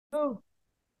Oh.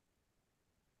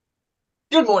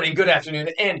 Good morning, good afternoon,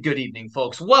 and good evening,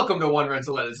 folks. Welcome to One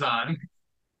Rental at a Time.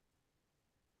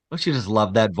 Don't you just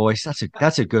love that voice?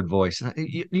 That's a good voice.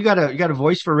 You got a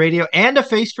voice for radio and a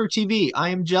face for TV. I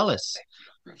am jealous.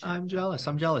 Appreciate I'm that. jealous.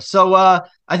 I'm jealous. So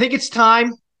I think it's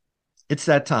time. It's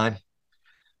that time.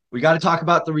 We got to talk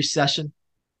about the recession.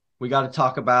 We got to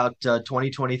talk about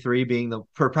 2023 being the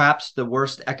perhaps the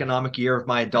worst economic year of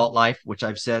my adult life, which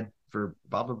I've said for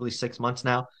probably 6 months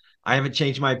now. I haven't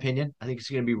changed my opinion. I think it's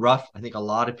going to be rough. I think a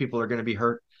lot of people are going to be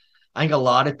hurt. I think a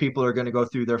lot of people are going to go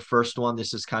through their first one.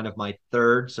 This is kind of my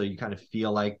third, so you kind of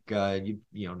feel like you're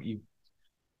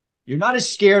not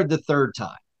as scared the third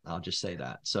time. I'll just say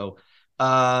that. So,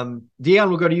 Dion,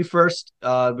 we'll go to you first.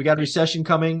 We got a recession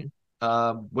coming.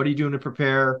 What are you doing to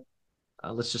prepare?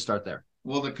 Let's just start there.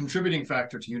 Well, the contributing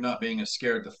factor to you not being as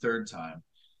scared the third time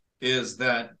is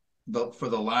that for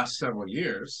the last several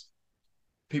years,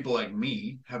 people like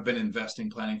me have been investing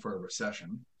planning for a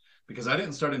recession because I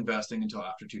didn't start investing until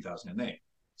after 2008.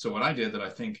 So what I did that I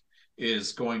think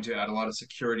is going to add a lot of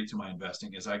security to my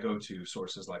investing is I go to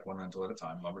sources like One Rental at a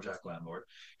Time, Lumberjack Landlord,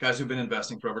 guys who've been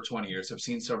investing for over 20 years, have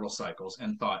seen several cycles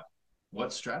and thought,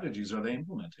 what strategies are they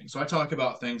implementing? So I talk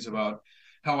about things about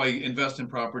how I invest in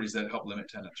properties that help limit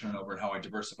tenant turnover and how I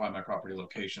diversify my property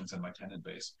locations and my tenant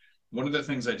base. One of the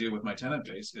things I do with my tenant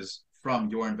base is from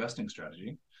your investing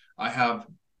strategy. I have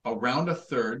around a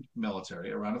third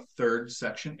military, around a third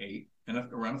Section 8, and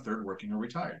around a third working or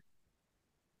retired.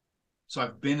 So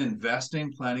I've been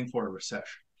investing, planning for a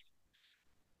recession.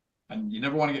 And you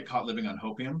never want to get caught living on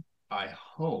hopium. I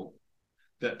hope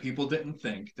that people didn't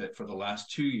think that for the last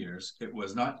 2 years, it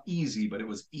was not easy, but it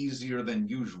was easier than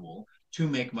usual to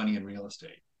make money in real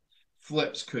estate.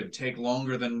 Flips could take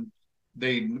longer than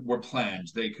they were planned.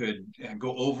 They could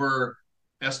go over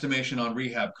estimation on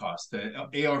rehab costs.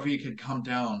 The ARV could come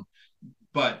down.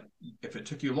 But if it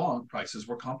took you long, prices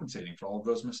were compensating for all of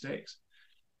those mistakes.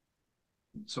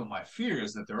 So my fear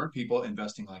is that there are people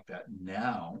investing like that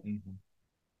now, Mm-hmm.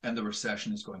 and the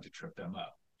recession is going to trip them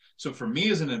up. So for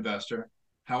me as an investor,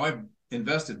 how I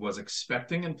invested was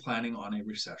expecting and planning on a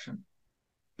recession,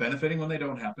 benefiting when they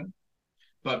don't happen,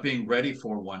 but being ready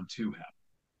for one to happen.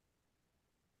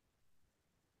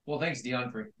 Well, thanks,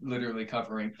 Dion, for literally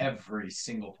covering every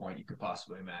single point you could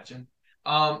possibly imagine.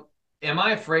 Am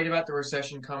I afraid about the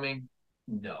recession coming?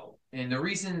 No. And the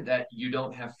reason that you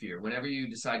don't have fear, whenever you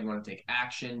decide you want to take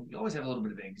action, you always have a little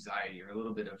bit of anxiety or a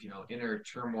little bit of, inner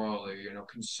turmoil or,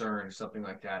 concern or something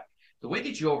like that. The way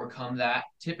that you overcome that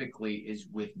typically is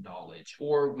with knowledge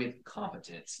or with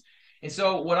competence. And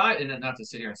so and not to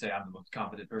sit here and say I'm the most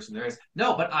competent person there is,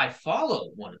 no, but I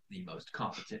follow one of the most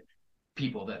competent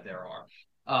people that there are,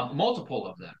 multiple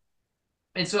of them.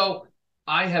 And so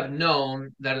I have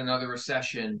known that another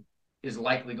recession is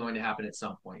likely going to happen at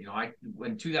some point.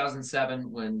 When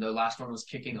 2007, when the last one was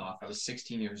kicking off, I was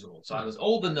 16 years old. So I was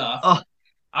old enough. Oh,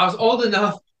 I was old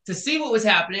enough to see what was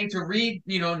happening, to read,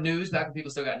 news back when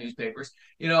people still got newspapers,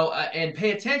 and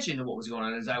pay attention to what was going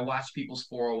on as I watched people's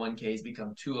 401ks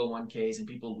become 201ks and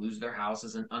people lose their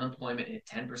houses and unemployment hit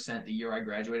 10% the year I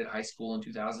graduated high school in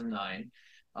 2009.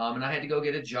 And I had to go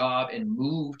get a job and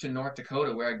move to North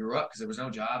Dakota where I grew up because there was no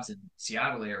jobs in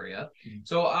Seattle area.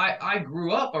 So I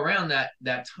grew up around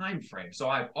that time frame. So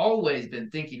I've always been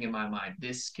thinking in my mind,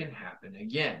 this can happen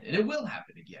again, and it will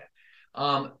happen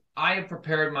again. I have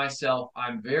prepared myself.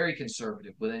 I'm very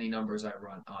conservative with any numbers I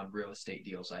run on real estate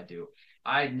deals I do.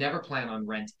 I never plan on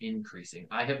rent increasing.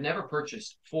 I have never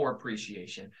purchased for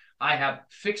appreciation. I have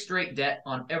fixed rate debt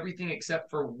on everything except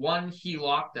for one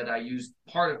HELOC that I use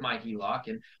part of my HELOC,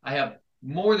 and I have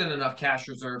more than enough cash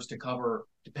reserves to cover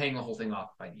paying the whole thing off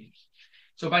if I need.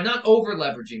 So by not over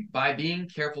leveraging, by being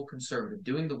careful, conservative,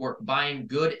 doing the work, buying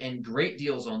good and great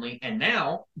deals only, and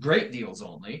now great deals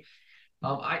only,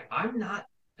 I'm not,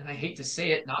 and I hate to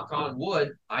say it, knock on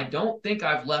wood, I don't think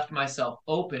I've left myself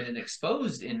open and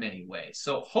exposed in many ways.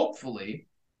 So hopefully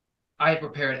I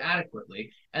prepared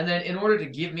adequately. And then in order to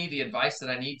give me the advice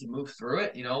that I need to move through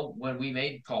it, when we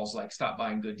made calls like stop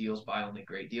buying good deals, buy only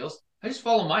great deals, I just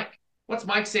follow Mike. What's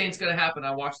Mike saying is going to happen?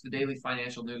 I watch the daily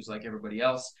financial news like everybody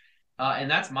else. And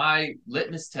that's my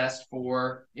litmus test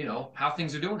for, how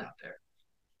things are doing out there.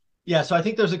 yeah. So I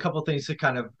think there's a couple things to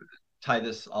kind of tie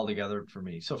this all together for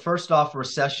me. So first off,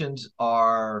 recessions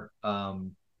are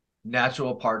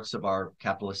natural parts of our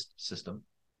capitalist system.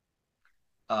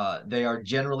 They are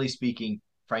generally speaking,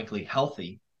 frankly,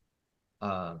 healthy.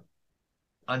 Uh,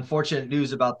 Unfortunate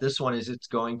news about this one is it's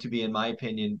going to be, in my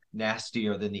opinion,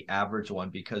 nastier than the average one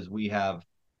because we have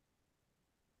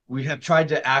tried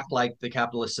to act like the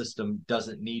capitalist system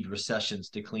doesn't need recessions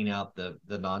to clean out the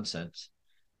nonsense.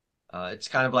 It's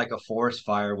kind of like a forest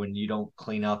fire when you don't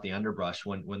clean out the underbrush.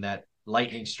 When that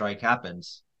lightning strike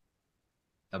happens,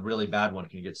 a really bad one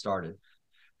can get started.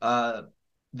 Uh,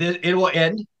 it will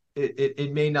end.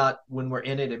 It may not, when we're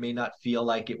in it, it may not feel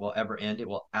like it will ever end. It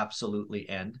will absolutely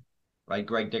end, right?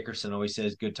 Greg Dickerson always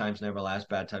says, "Good times never last,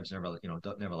 bad times never,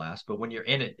 don't never last." But when you're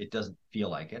in it, it doesn't feel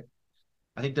like it.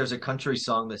 I think there's a country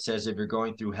song that says, "If you're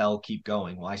going through hell, keep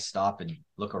going. Why stop and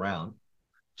look around?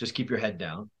 Just keep your head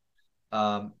down."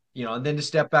 And then to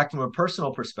step back from a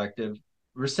personal perspective,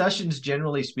 recessions,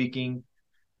 generally speaking,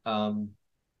 um,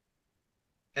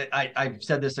 I've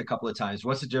said this a couple of times.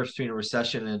 What's the difference between a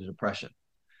recession and a depression?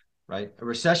 Right? A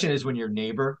recession is when your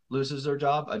neighbor loses their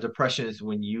job. A depression is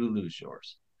when you lose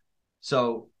yours.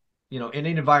 So, in an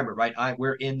environment, right?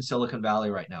 We're in Silicon Valley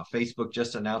right now. Facebook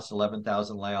just announced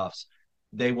 11,000 layoffs.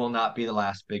 They will not be the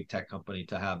last big tech company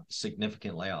to have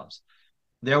significant layoffs.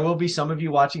 There will be some of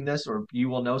you watching this, or you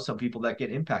will know some people that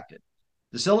get impacted.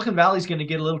 The Silicon Valley is going to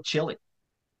get a little chilly,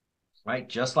 right?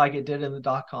 Just like it did in the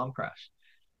dot-com crash.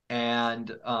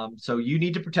 And so you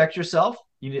need to protect yourself.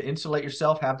 You need to insulate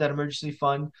yourself, have that emergency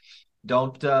fund.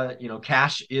 Don't,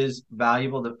 cash is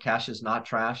valuable. The cash is not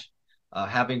trash.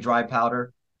 Having dry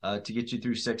powder to get you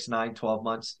through 6, 9, 12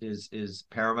 months is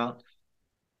paramount.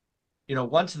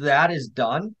 Once that is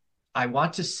done, I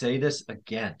want to say this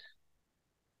again.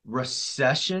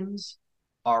 Recessions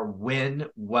are when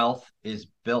wealth is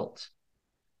built.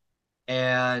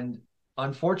 And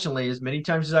unfortunately, as many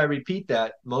times as I repeat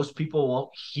that, most people won't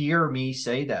hear me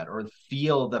say that or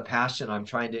feel the passion I'm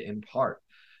trying to impart.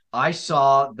 I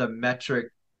saw the metric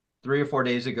 3 or 4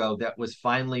 days ago that was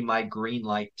finally my green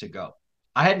light to go.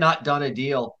 I had not done a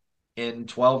deal in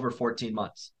 12 or 14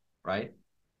 months, right?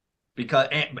 Because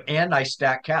and I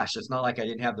stacked cash. It's not like I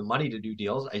didn't have the money to do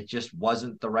deals. It just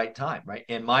wasn't the right time, right?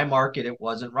 In my market, it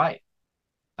wasn't right.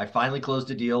 I finally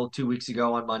closed a deal 2 weeks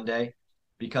ago on Monday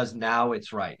because now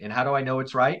it's right. And how do I know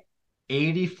it's right?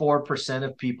 84%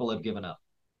 of people have given up.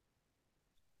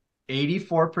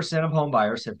 84% of home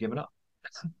buyers have given up.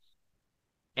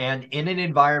 And in an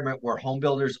environment where home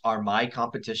builders are my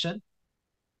competition,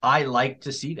 I like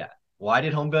to see that. Why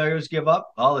did home builders give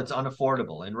up? Oh, it's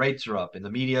unaffordable and rates are up and the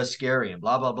media is scary and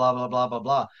blah, blah, blah, blah, blah, blah,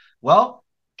 blah. Well,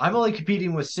 I'm only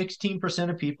competing with 16%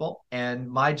 of people, and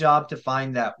my job to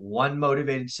find that one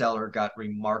motivated seller got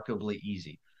remarkably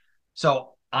easy.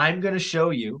 So I'm going to show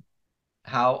you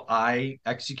how I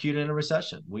execute in a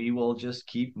recession. We will just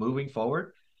keep moving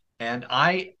forward. And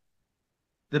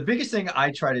the biggest thing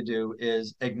I try to do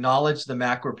is acknowledge the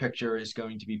macro picture is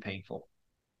going to be painful.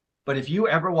 But if you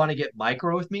ever want to get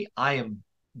micro with me, I am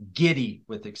giddy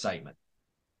with excitement,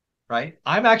 right?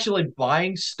 I'm actually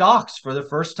buying stocks for the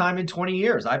first time in 20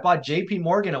 years. I bought JP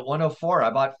Morgan at 104. I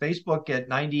bought Facebook at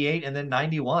 98 and then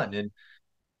 91. And,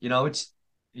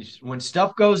 it's when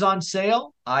stuff goes on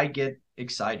sale, I get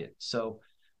excited. So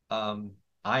I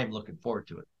am looking forward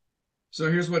to it.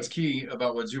 So here's what's key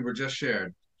about what Zuber just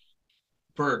shared.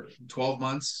 For 12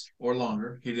 months or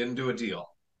longer, he didn't do a deal.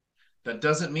 That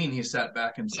doesn't mean he sat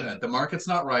back and said, the market's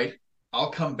not right. I'll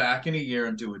come back in a year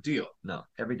and do a deal. No,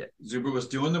 every day. Zuber was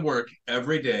doing the work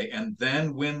every day. And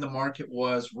then when the market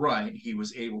was right, he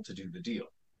was able to do the deal.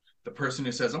 The person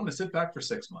who says, I'm going to sit back for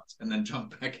 6 months and then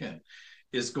jump back in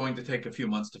is going to take a few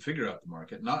months to figure out the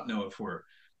market, not know if we're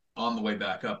on the way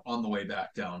back up, on the way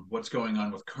back down, what's going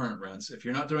on with current rents. If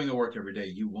you're not doing the work every day,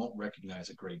 you won't recognize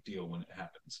a great deal when it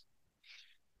happens.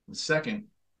 And second,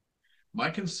 my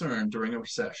concern during a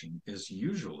recession is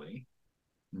usually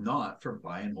not for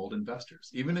buy and hold investors.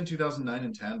 Even in 2009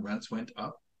 and 10, rents went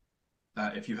up.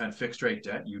 If you had fixed rate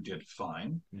debt, you did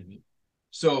fine. Mm-hmm.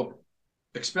 So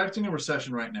expecting a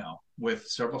recession right now with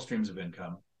several streams of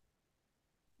income,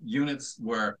 units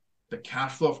where the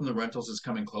cash flow from the rentals is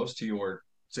coming close to your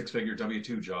 6-figure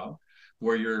W-2 job,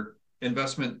 where your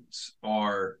investments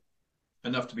are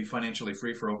enough to be financially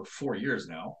free for over 4 years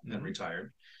now and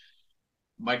retired.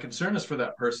 My concern is for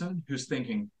that person who's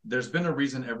thinking there's been a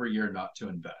reason every year not to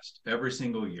invest. Every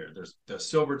single year, there's the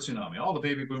silver tsunami. All the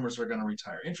baby boomers are going to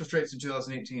retire. Interest rates in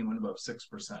 2018 went above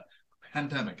 6%.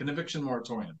 Pandemic, an eviction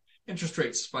moratorium, interest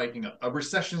rates spiking up, a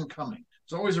recession coming.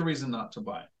 There's always a reason not to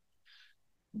buy.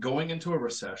 Going into a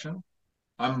recession,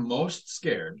 I'm most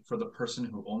scared for the person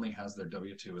who only has their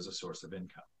W-2 as a source of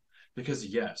income. Because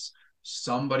yes,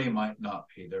 somebody might not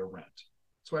pay their rent.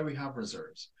 That's why we have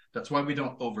reserves. That's why we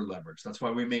don't over leverage. That's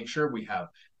why we make sure we have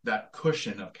that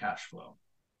cushion of cash flow.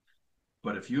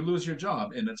 But if you lose your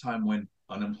job in a time when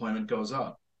unemployment goes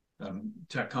up,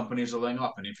 tech companies are laying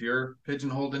off, and if you're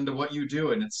pigeonholed into what you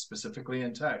do, and it's specifically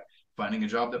in tech, finding a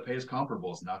job that pays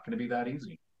comparable is not going to be that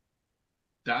easy.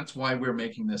 That's why we're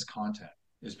making this content.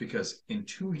 is because in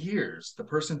 2 years, the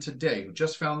person today who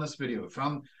just found this video,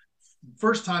 found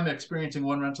first time experiencing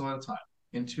one rental at a time,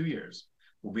 in 2 years,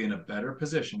 will be in a better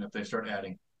position if they start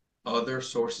adding other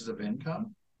sources of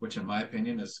income, which in my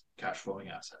opinion is cash flowing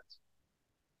assets.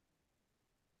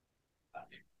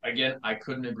 Again, I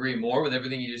couldn't agree more with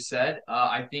everything you just said.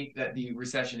 I think that the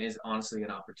recession is honestly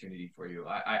an opportunity for you.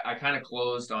 I kind of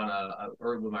closed on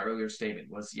with my earlier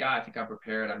statement was, yeah, I think I'm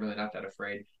prepared. I'm really not that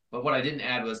afraid. But what I didn't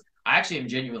add was I actually am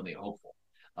genuinely hopeful.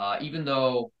 Even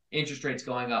though interest rates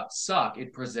going up suck,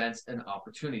 it presents an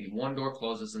opportunity. One door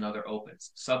closes, another opens.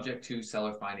 Subject to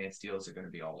seller finance deals are going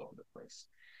to be all over the place.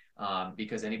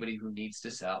 Because anybody who needs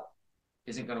to sell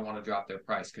isn't going to want to drop their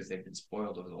price because they've been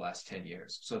spoiled over the last 10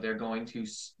 years. So they're going to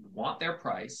want their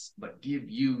price, but give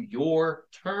you your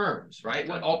terms, right?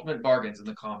 What ultimate bargains in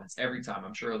the comments every time.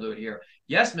 I'm sure I'll do it here.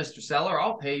 Yes, Mr. Seller,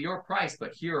 I'll pay your price,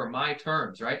 but here are my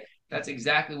terms, right? That's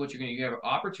exactly what you're going to get.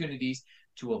 Opportunities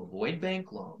to avoid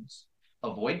bank loans,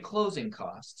 avoid closing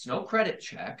costs, no credit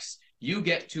checks. You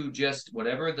get to just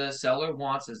whatever the seller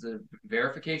wants as the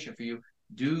verification for you.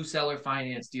 Do seller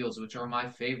finance deals, which are my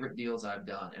favorite deals I've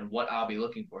done and what I'll be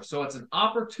looking for. So it's an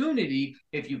opportunity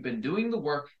if you've been doing the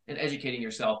work and educating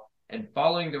yourself and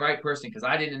following the right person, because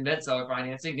I didn't invent seller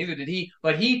financing, neither did he,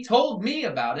 but he told me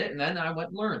about it and then I went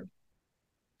and learned.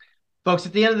 Folks,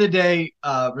 at the end of the day,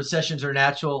 recessions are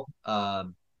natural.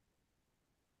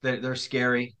 They're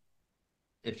scary.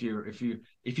 If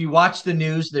you watch the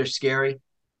news, they're scary.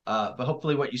 But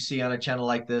hopefully what you see on a channel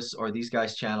like this or these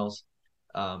guys' channels,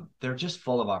 they're just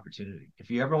full of opportunity. If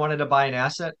you ever wanted to buy an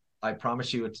asset, I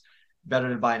promise you it's better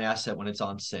to buy an asset when it's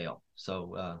on sale.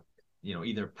 So,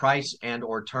 either price and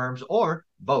or terms or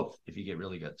both if you get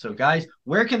really good. So guys,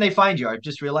 where can they find you? I've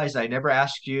just realized I never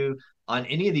asked you on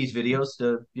any of these videos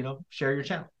to, share your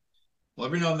channel. Well,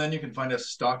 every now and then you can find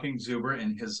us stalking Zuber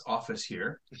in his office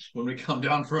here when we come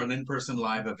down for an in-person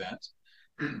live event.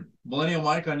 Millennial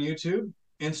Mike on YouTube,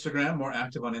 Instagram, more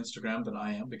active on Instagram than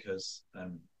I am because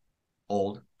I'm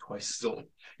old. Twice as old.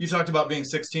 You talked about being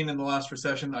 16 in the last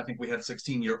recession. I think we had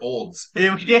 16-year-olds.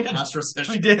 Yeah, we did. Last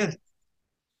recession. We did.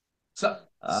 So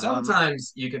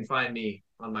sometimes you can find me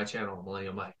on my channel,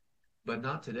 Millennial Mike, but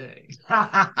not today.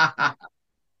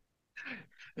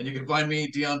 And you can find me,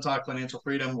 Dion Talk Financial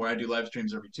Freedom, where I do live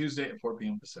streams every Tuesday at 4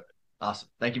 p.m. Pacific. Awesome.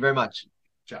 Thank you very much.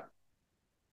 Ciao.